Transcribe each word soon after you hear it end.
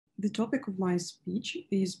The topic of my speech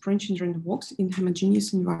is branching random walks in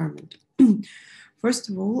homogeneous environment. First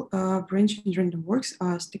of all, branching random walks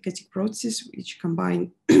are stochastic processes which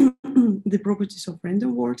combine the properties of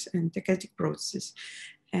random walks and stochastic processes.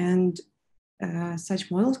 And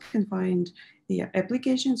such models can find their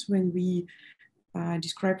applications when we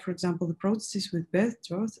describe, for example, the processes with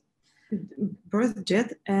birth,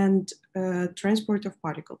 death, and transport of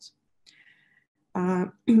particles.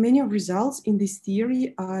 Many of results in this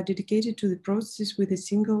theory are dedicated to the processes with a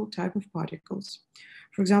single type of particles.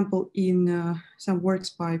 For example, in some works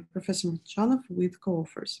by Professor Molchanov with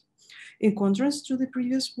co-authors. In contrast to the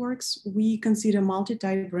previous works, we consider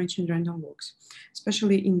multi-type branching random walks.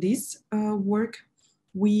 Especially in this work,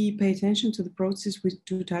 we pay attention to the processes with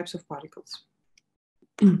two types of particles.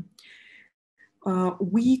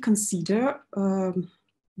 We consider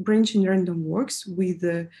branching random walks with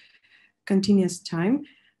continuous time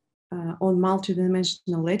on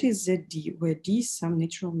multidimensional lattice ZD, where D is some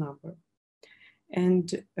natural number.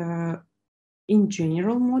 And in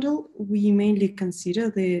general model, we mainly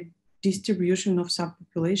consider the distribution of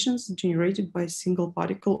subpopulations generated by a single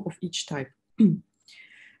particle of each type.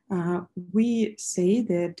 We say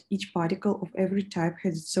that each particle of every type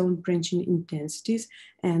has its own branching intensities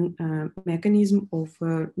and mechanism of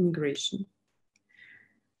migration.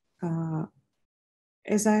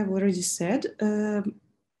 As I have already said,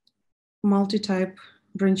 multi-type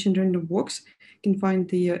branching random walks can find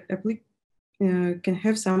the can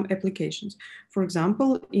have some applications. For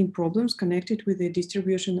example, in problems connected with the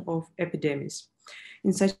distribution of epidemics.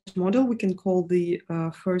 In such model, we can call the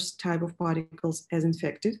first type of particles as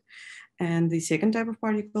infected and the second type of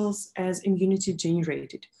particles as immunity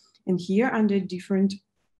generated. And here, under different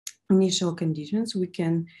initial conditions, we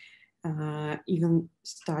can even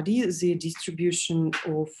study the distribution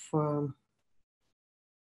of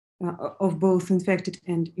both infected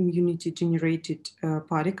and immunity generated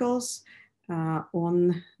particles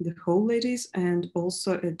on the whole lattice and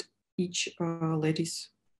also at each lattice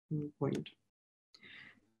point.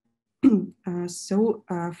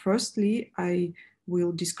 Firstly, I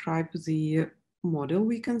will describe the model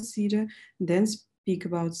we consider, then speak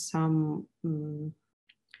about some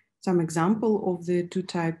example of the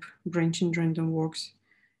two-type branching random walks,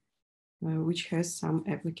 which has some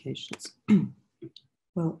applications.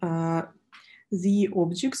 Well, the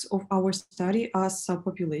objects of our study are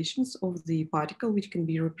subpopulations of the particle, which can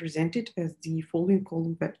be represented as the following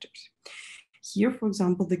column vectors. Here, for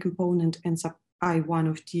example, the component n sub I1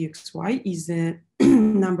 of txy is the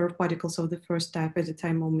number of particles of the first type at the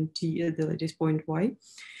time moment t at the lattice point y,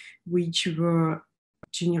 which were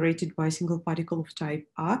generated by a single particle of type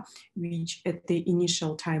R, which at the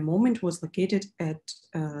initial time moment was located at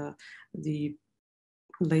the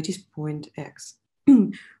lattice point x.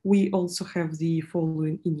 We also have the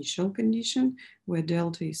following initial condition, where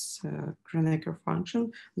delta is Kronecker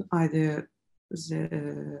function, either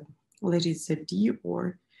the lattice ZD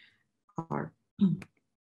or R.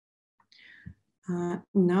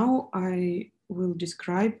 Now I will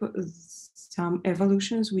describe some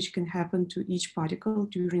evolutions which can happen to each particle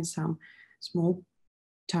during some small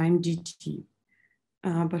time dt.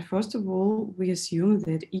 But first of all, we assume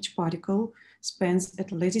that each particle spends at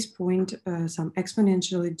the lattice point some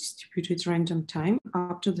exponentially distributed random time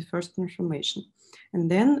up to the first transformation. And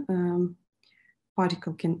then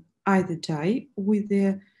particle can either die with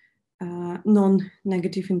the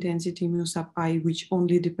non-negative intensity mu sub I, which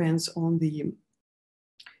only depends on the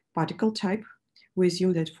particle type. We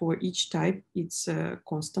assume that for each type, it's a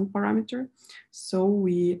constant parameter. So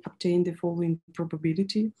we obtain the following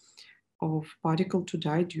probability of particle to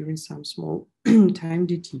die during some small time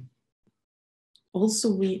dt.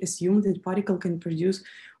 Also, we assume that particle can produce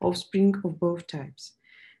offspring of both types.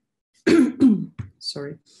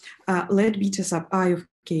 Sorry. Let beta sub I of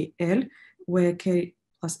KL, where K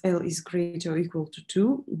plus L is greater or equal to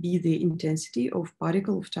 2, be the intensity of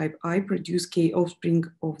particle of type I produce K offspring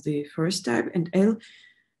of the first type and L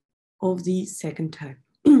of the second type.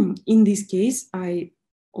 In this case, I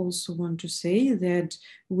also want to say that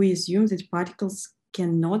we assume that particles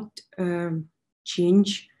cannot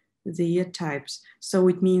change their types. So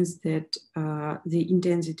it means that the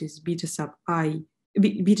intensities beta sub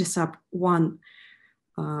 1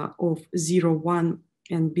 of 0, 1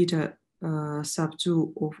 and beta sub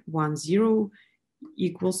 2 of 1, 0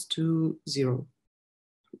 equals to 0.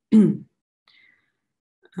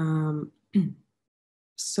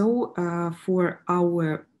 For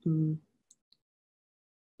our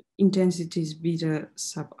intensities beta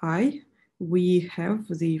sub I, we have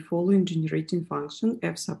the following generating function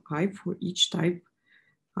f sub I for each type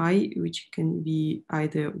I, which can be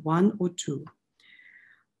either 1 or 2.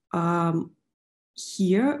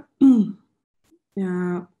 Here,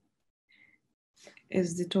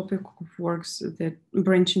 as the topic of works that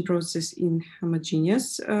branching process in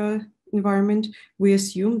homogeneous environment, we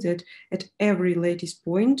assume that at every lattice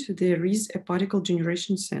point, there is a particle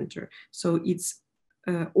generation center. So it's,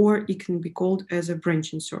 or it can be called as a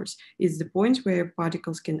branching source. It's the point where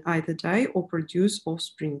particles can either die or produce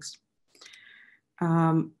offsprings.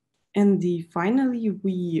 And finally,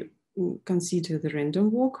 we consider the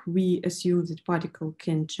random walk. We assume that particle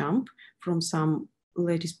can jump from some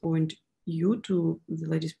lattice point U to the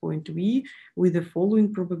lattice point V with the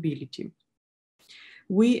following probability.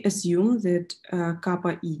 We assume that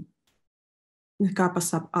kappa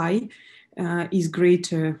sub I is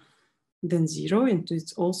greater than 0, and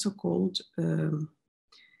it's also called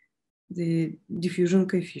the diffusion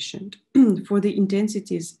coefficient. For the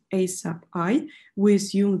intensities A sub I, we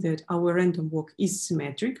assume that our random walk is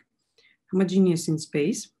symmetric, homogeneous in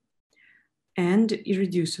space, and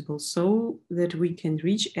irreducible, so that we can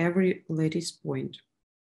reach every lattice point.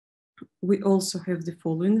 We also have the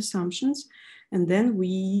following assumptions, and then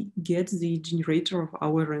we get the generator of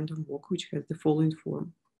our random walk, which has the following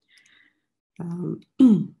form.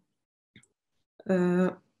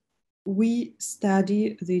 We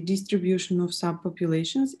study the distribution of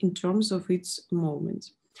subpopulations in terms of its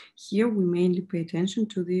moments. Here we mainly pay attention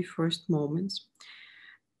to the first moments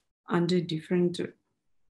under different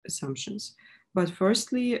assumptions. But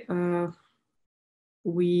firstly,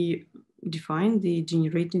 we define the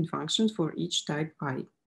generating functions for each type I.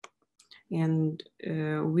 And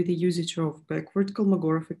with the usage of backward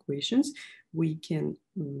Kolmogorov equations, we can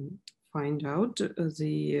find out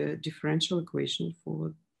the differential equation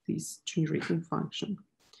for this generating function.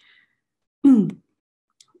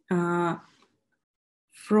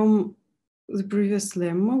 From the previous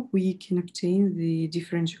lemma, we can obtain the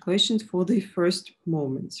differential equations for the first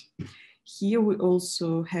moments. Here we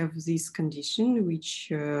also have this condition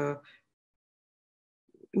which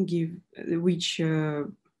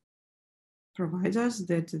provides us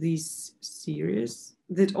that this series,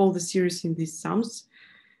 that all the series in these sums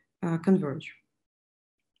converge.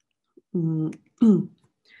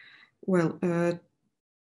 Well,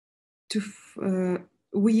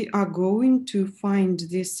 we are going to find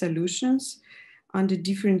these solutions under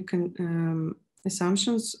different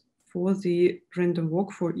assumptions for the random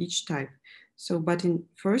walk for each type. So, but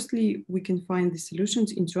firstly, we can find the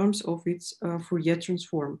solutions in terms of its Fourier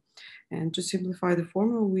transform. And to simplify the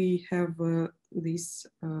formula, we have these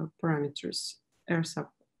parameters, R sub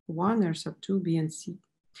 1, R sub 2, B, and C.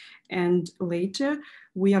 And later,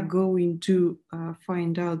 we are going to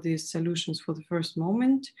find out the solutions for the first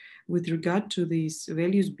moment with regard to these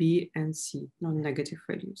values B and C, non-negative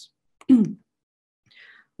values.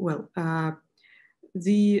 Well,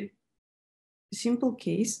 the simple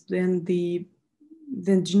case, then the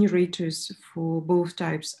generators for both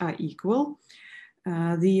types are equal.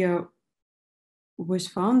 There was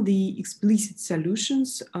found the explicit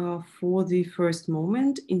solutions for the first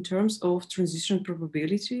moment in terms of transition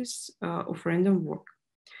probabilities of random walk.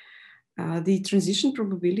 The transition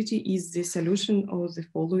probability is the solution of the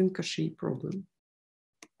following Cauchy problem.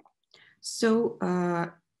 So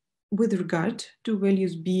with regard to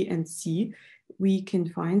values B and C, we can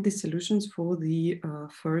find the solutions for the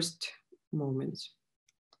first moments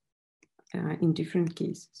in different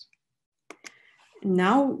cases.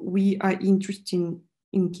 Now we are interested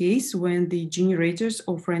in case when the generators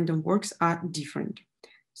of random walks are different.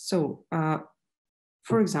 So,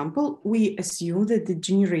 for example, we assume that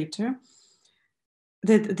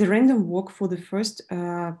the random walk for the first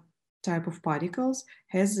type of particles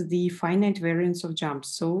has the finite variance of jumps,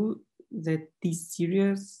 so that these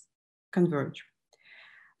series converge.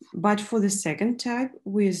 But for the second type,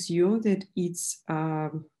 we assume that its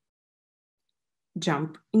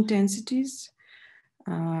jump intensities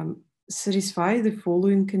satisfy the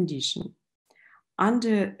following condition.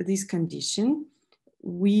 Under this condition,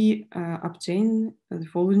 we obtain the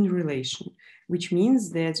following relation, which means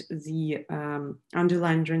that the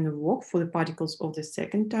underlying random walk for the particles of the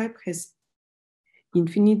second type has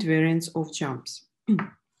infinite variance of jumps.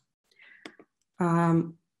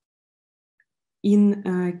 In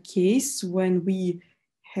a case when we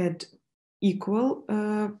had equal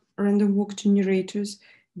random walk generators,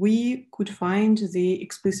 we could find the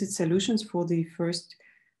explicit solutions for the first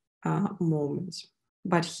moments.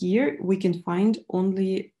 But here we can find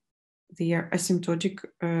only their asymptotic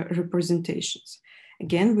representations,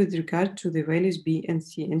 again with regard to the values B and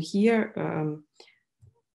C. And here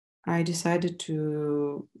I decided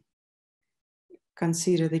to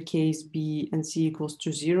consider the case B and C equals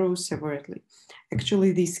to 0 separately.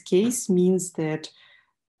 Actually, this case means that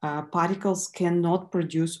particles cannot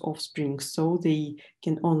produce offspring, so they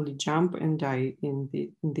can only jump and die. In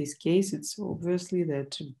this case, it's obviously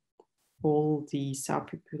that all the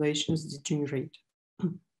subpopulations degenerate.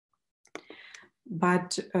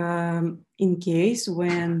 But in case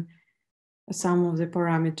when some of the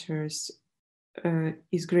parameters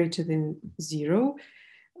is greater than 0,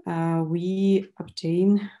 we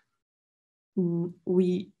obtain,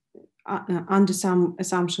 under some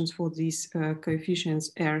assumptions for these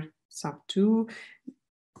coefficients R sub 2,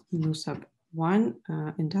 mu sub 1,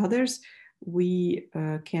 and others, we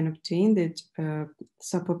can obtain that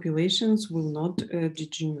subpopulations will not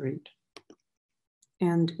degenerate.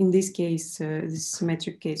 And in this case, this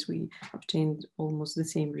symmetric case, we obtained almost the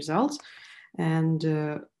same results. And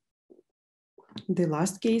the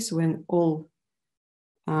last case, when all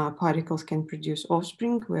particles can produce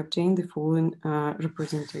offspring, we obtain the following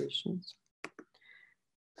representations.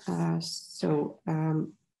 As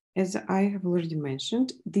I have already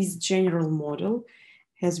mentioned, this general model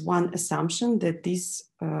has one assumption that this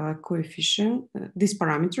coefficient, these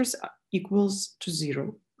parameters equals to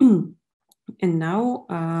 0. And now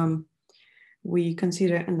we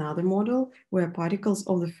consider another model where particles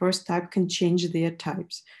of the first type can change their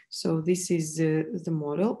types. So this is the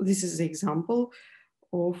model. This is the example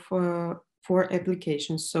of for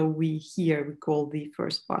applications. So here we call the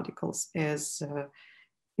first particles as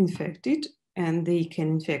infected, and they can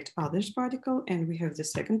infect others particle. And we have the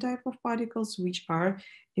second type of particles, which are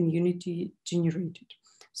immunity generated.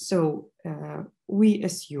 So we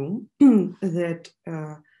assume that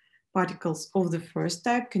particles of the first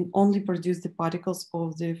type can only produce the particles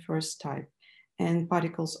of the first type, and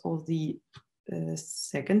particles of the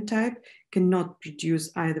second type cannot produce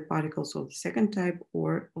either particles of the second type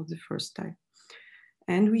or of the first type.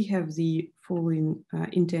 And we have the following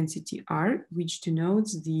intensity R, which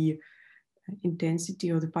denotes the intensity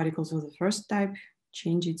of the particles of the first type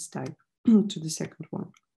change its type to the second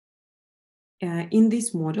one. In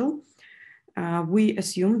this model, we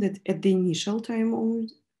assume that at the initial time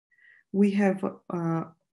moment, we have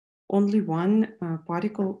only one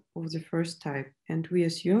particle of the first type, and we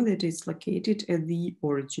assume that it's located at the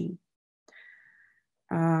origin.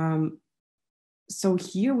 So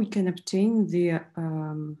here we can obtain the,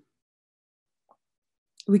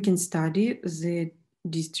 we can study the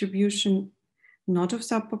distribution, not of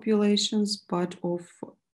subpopulations, but of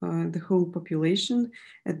the whole population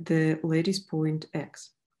at the lattice point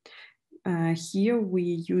X. Here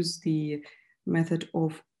we use the method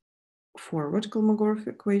of forward Kolmogorov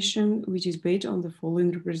equation, which is based on the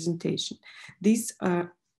following representation. These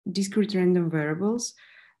discrete random variables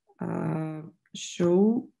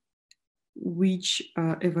show which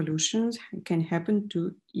evolutions can happen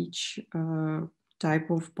to each type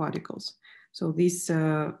of particles. So these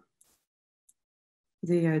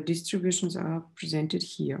the distributions are presented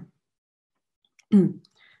here.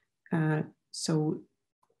 So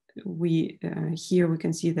we here we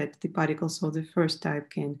can see that the particles of the first type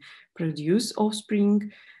can produce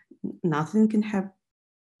offspring. Nothing can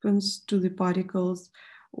happen to the particles,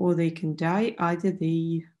 or they can die. Either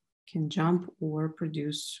they can jump or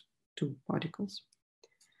produce two particles.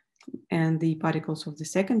 And the particles of the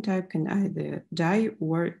second type can either die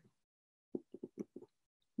or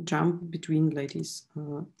jump between lattice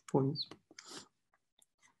points.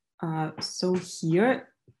 So here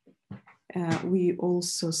we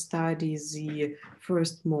also study the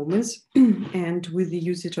first moments, and with the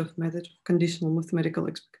usage of method of conditional mathematical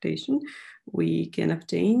expectation, we can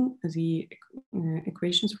obtain the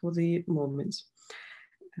equations for the moments.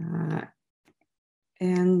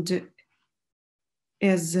 And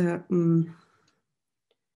as in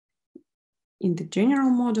the general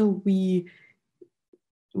model,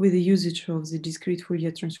 with the usage of the discrete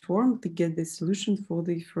Fourier transform, we get the solution for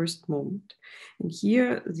the first moment. And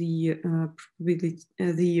here the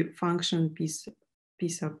function p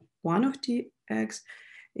sub 1 of tx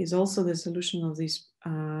is also the solution of this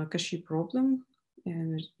Cauchy problem,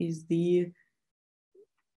 and is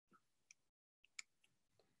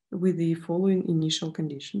with the following initial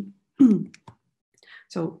condition.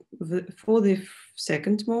 So for the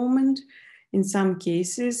second moment, in some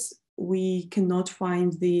cases, we cannot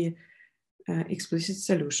find the explicit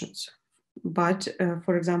solutions. But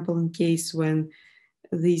for example, in case when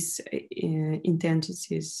these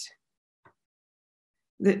intensities,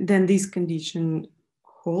 then this condition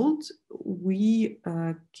holds, we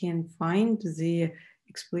can find the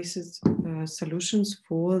explicit solutions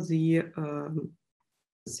for the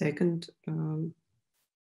second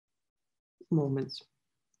moments.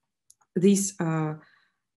 This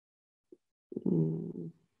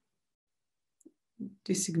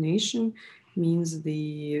designation means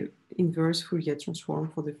the inverse Fourier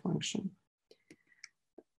transform for the function.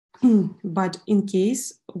 But in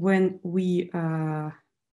case when we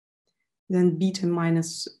then beta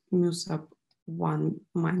minus mu sub 1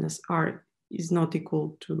 minus r is not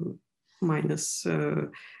equal to minus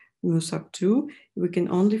mu sub 2, we can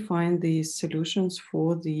only find the solutions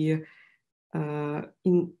for the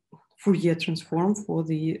in Fourier transform for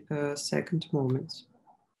the second moment.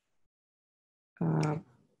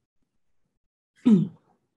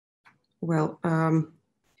 Well,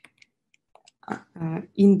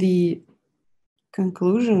 in the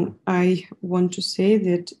conclusion, I want to say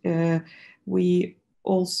that we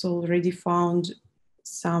also already found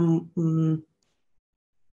some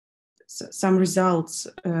results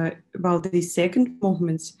about the second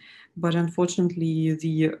movements, but unfortunately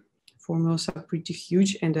the formulas are pretty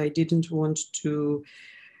huge and I didn't want to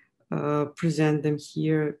present them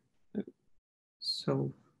here.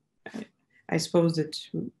 So I suppose that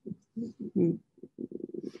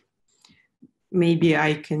maybe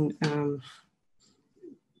I can,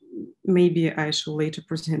 maybe I shall later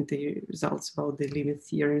present the results about the limit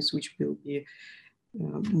theorems, which will be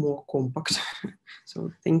more compact.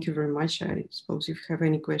 So thank you very much. I suppose if you have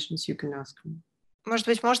any questions, you can ask me. Может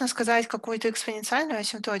быть, можно сказать какую-то экспоненциальную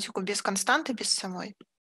асимптотику без константы, без самой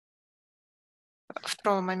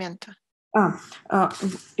второго момента?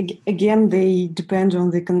 Again, they depend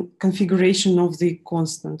on the configuration of the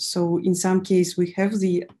constant. So in some case, we have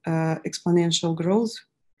the exponential growth.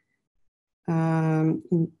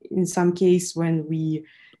 In some case, when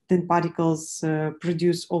then particles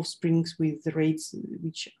produce offsprings with rates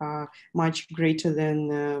which are much greater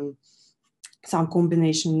than some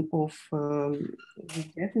combination of the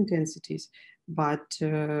gas intensities. But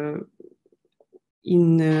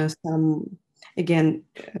in some, again,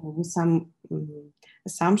 with some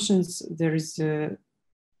assumptions, there is not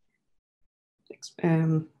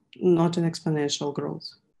an exponential growth.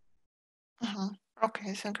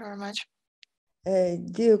 Okay, thank you very much.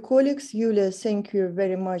 Dear colleagues, Yulia, thank you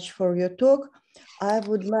very much for your talk. I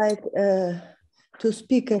would like to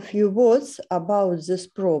speak a few words about this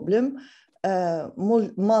problem,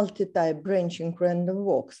 multi-type branching random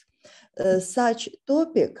walks. Such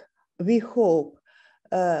topic, we hope,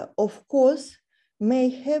 of course, may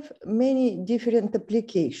have many different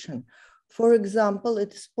applications. For example,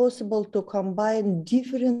 it is possible to combine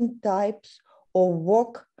different types of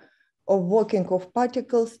walking of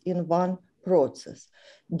particles in one process.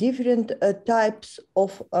 Different types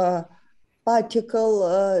of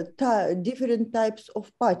different types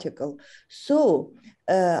of particle. So,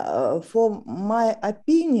 for my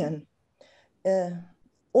opinion,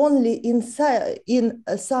 only in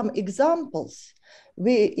some examples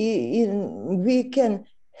we can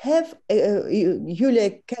have Yulia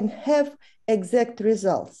can have exact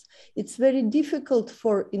results. It's very difficult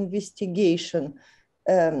for investigation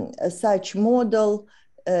such model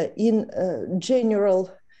in general.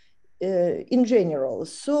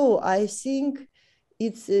 So I think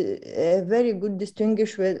it's a very good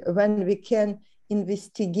distinction when we can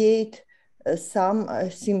investigate some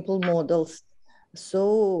simple models.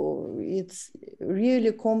 So it's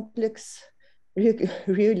really complex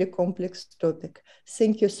topic.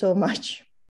 Thank you so much.